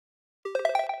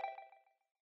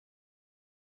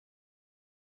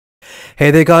Hey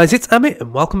there guys, it's Amit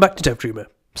and welcome back to DevDreamer.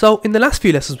 So in the last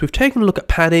few lessons we've taken a look at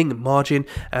padding and margin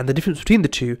and the difference between the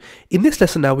two. In this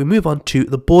lesson now we move on to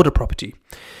the border property.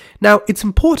 Now it's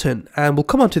important, and we'll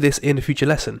come on to this in a future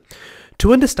lesson,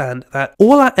 to understand that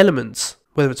all our elements,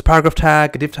 whether it's a paragraph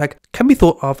tag, a div tag, can be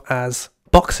thought of as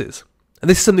boxes. And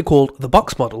this is something called the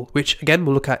box model, which again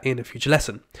we'll look at in a future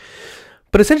lesson.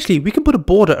 But essentially we can put a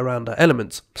border around our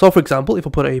elements. So for example, if I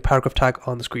put a paragraph tag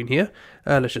on the screen here,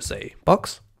 let's just say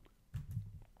box.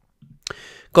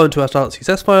 Go into our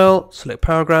style.css file, select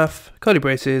paragraph, curly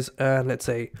braces, and let's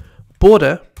say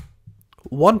border,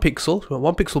 1 pixel, so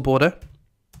 1 pixel border.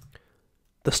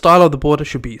 The style of the border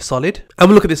should be solid, and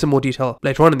we'll look at this in more detail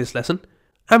later on in this lesson.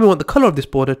 And we want the color of this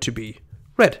border to be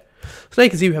red. So now you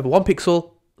can see we have a 1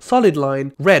 pixel, solid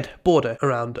line, red border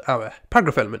around our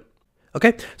paragraph element.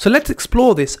 Okay, so let's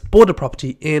explore this border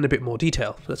property in a bit more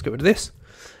detail. So let's get rid of this.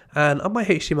 And on my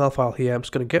HTML file here, I'm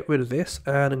just going to get rid of this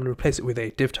and I'm going to replace it with a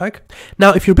div tag.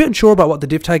 Now, if you're a bit unsure about what the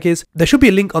div tag is, there should be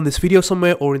a link on this video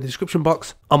somewhere or in the description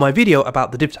box on my video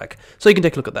about the div tag. So you can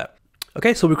take a look at that.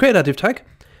 Okay, so we created our div tag.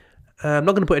 I'm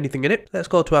not going to put anything in it. Let's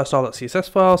go to our style.css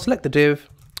file, select the div,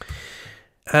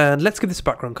 and let's give this a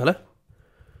background color.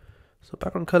 So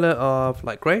background color of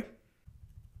light gray.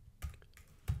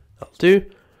 That'll do.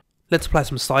 Let's apply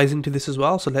some sizing to this as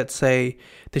well. So let's say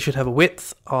this should have a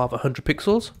width of 100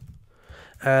 pixels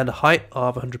and a height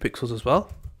of 100 pixels as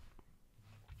well.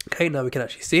 Okay, now we can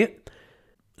actually see it.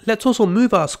 Let's also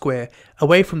move our square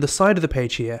away from the side of the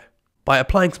page here by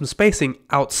applying some spacing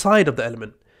outside of the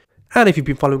element. And if you've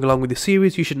been following along with this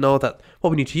series, you should know that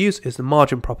what we need to use is the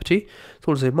margin property. So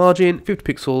we'll say margin 50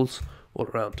 pixels all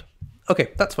around.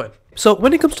 Okay, that's fine. So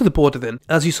when it comes to the border then,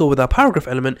 as you saw with our paragraph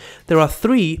element, there are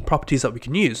 3 properties that we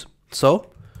can use. So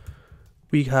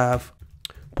we have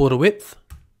border width,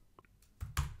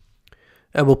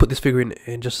 and we'll put this figure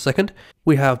in just a second.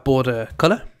 We have border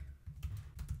color,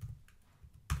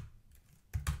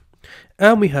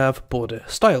 and we have border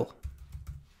style.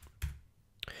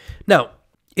 Now,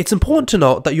 it's important to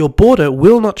note that your border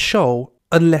will not show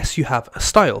unless you have a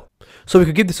style. So we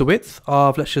could give this a width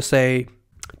of, let's just say,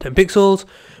 10 pixels.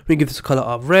 We can give this a color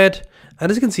of red. And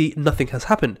as you can see, nothing has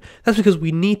happened. That's because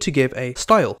we need to give a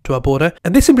style to our border.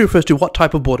 And this simply refers to what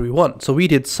type of border we want. So we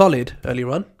did solid earlier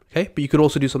on, okay? But you could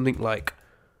also do something like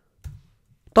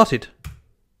dotted.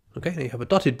 Okay, now you have a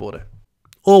dotted border.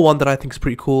 Or one that I think is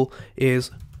pretty cool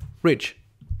is ridge.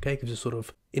 Okay, it gives a sort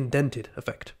of indented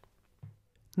effect.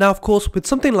 Now, of course, with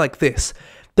something like this,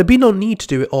 there'd be no need to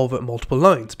do it over multiple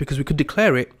lines because we could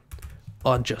declare it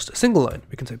on just a single line.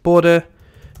 We can say border,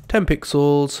 10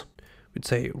 pixels, we'd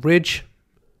say ridge,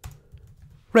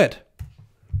 red.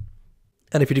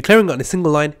 And if you're declaring it on a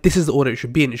single line, this is the order it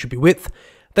should be in. It should be width,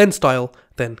 then style,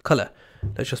 then color.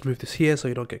 Let's just move this here so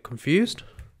you don't get confused.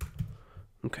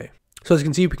 Okay, so as you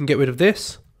can see, we can get rid of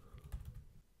this,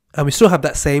 and we still have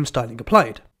that same styling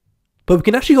applied. But we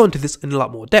can actually go into this in a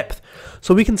lot more depth.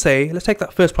 So we can say, let's take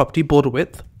that first property, border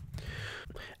width,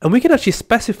 and we can actually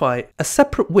specify a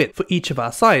separate width for each of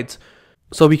our sides.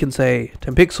 So we can say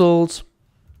 10 pixels,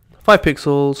 5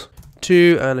 pixels,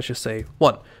 2, and let's just say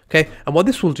 1. Okay, and what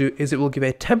this will do is it will give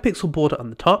a 10 pixel border on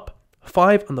the top,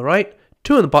 5 on the right,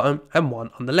 2 on the bottom, and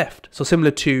 1 on the left. So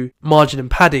similar to margin and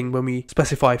padding when we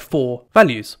specify 4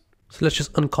 values. So let's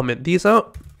just uncomment these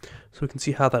out so we can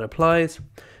see how that applies.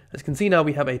 As you can see now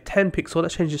we have a 10 pixel.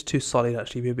 Let's change this to solid,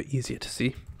 actually, be a bit easier to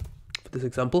see for this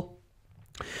example.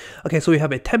 Okay, so we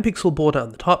have a 10 pixel border on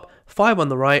the top, 5 on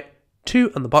the right,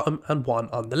 2 on the bottom, and 1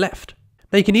 on the left.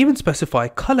 Now you can even specify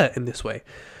color in this way.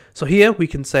 So here we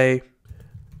can say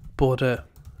border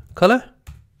color,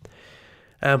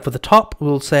 and for the top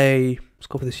we'll say, let's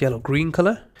go for this yellow green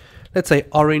color. Let's say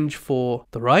orange for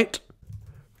the right,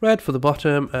 red for the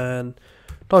bottom, and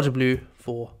darker blue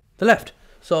for the left.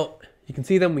 So you can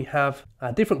see then we have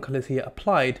our different colors here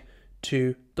applied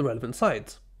to the relevant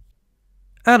sides.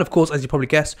 And of course, as you probably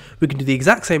guessed, we can do the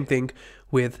exact same thing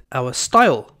with our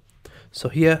style. So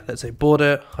here, let's say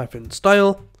border hyphen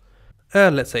style,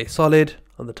 and let's say solid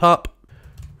on the top,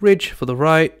 ridge for the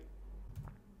right,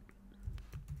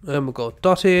 and we'll go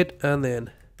dotted and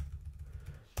then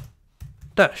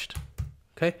dashed.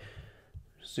 Okay,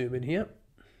 zoom in here.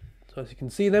 So as you can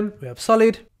see then, we have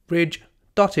solid, ridge,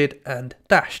 dotted, and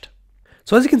dashed.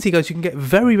 So as you can see guys, you can get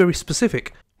very, very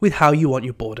specific with how you want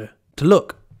your border to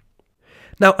look.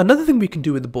 Now, another thing we can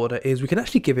do with the border is we can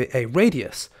actually give it a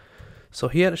radius. So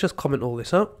here, let's just comment all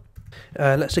this out.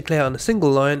 Let's declare on a single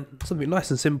line, something nice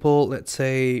and simple. Let's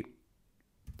say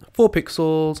 4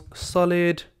 pixels,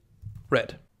 solid,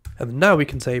 red. And now we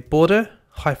can say border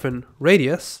hyphen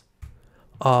radius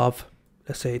of,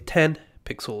 let's say 10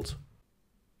 pixels.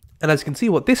 And as you can see,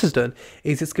 what this has done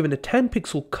is it's given a 10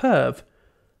 pixel curve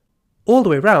all the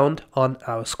way around on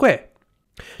our square.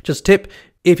 Just a tip,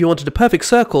 if you wanted a perfect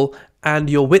circle and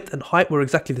your width and height were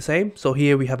exactly the same, so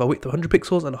here we have a width of 100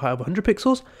 pixels and a height of 100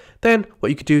 pixels, then what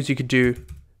you could do is you could do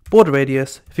border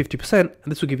radius 50%,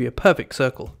 and this will give you a perfect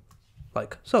circle,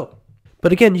 like so.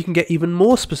 But again, you can get even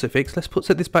more specifics. Let's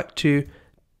set this back to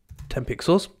 10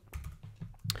 pixels.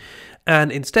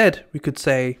 And instead, we could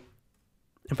say,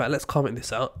 in fact, let's comment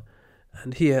this out.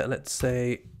 And here, let's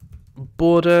say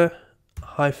border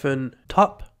hyphen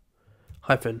top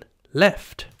hyphen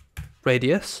left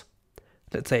radius,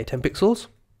 let's say 10 pixels.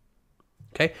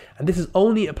 Okay, and this is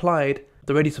only applied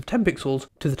the radius of 10 pixels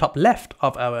to the top left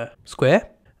of our square.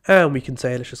 And we can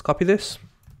say, let's just copy this.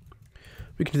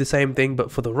 We can do the same thing,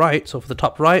 but for the right. So for the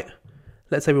top right,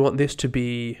 let's say we want this to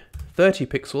be 30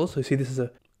 pixels. So you see this is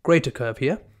a greater curve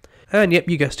here. And yep,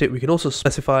 you guessed it, we can also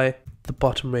specify the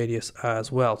bottom radius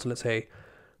as well. So let's say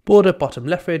border bottom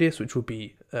left radius, which will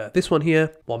be this one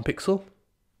here, 1 pixel.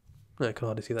 I can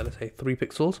hardly see that, let's say 3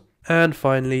 pixels. And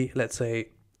finally, let's say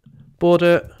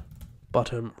border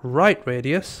bottom right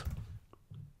radius.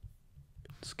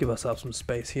 Let's give ourselves some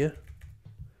space here,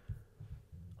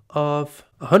 of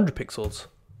 100 pixels.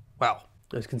 Wow,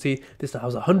 as you can see, this now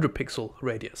has a 100 pixel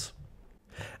radius.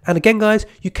 And again, guys,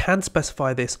 you can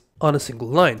specify this on a single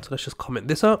line. So let's just comment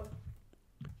this up.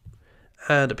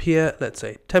 And up here, let's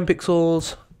say 10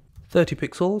 pixels, 30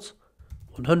 pixels,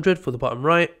 100 for the bottom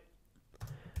right,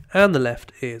 and the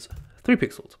left is 3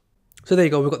 pixels. So there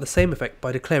you go, we've got the same effect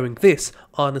by declaring this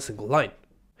on a single line.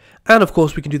 And of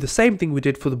course, we can do the same thing we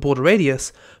did for the border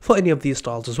radius for any of these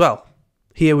styles as well.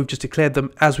 Here we've just declared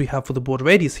them as we have for the border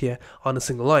radius here on a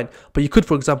single line. But you could,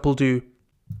 for example, do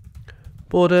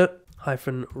border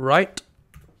hyphen right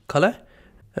color,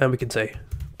 and we can say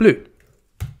blue.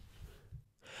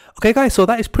 Okay guys, so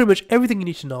that is pretty much everything you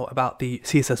need to know about the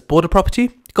CSS border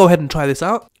property. Go ahead and try this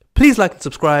out. Please like and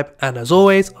subscribe, and as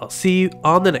always, I'll see you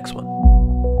on the next one.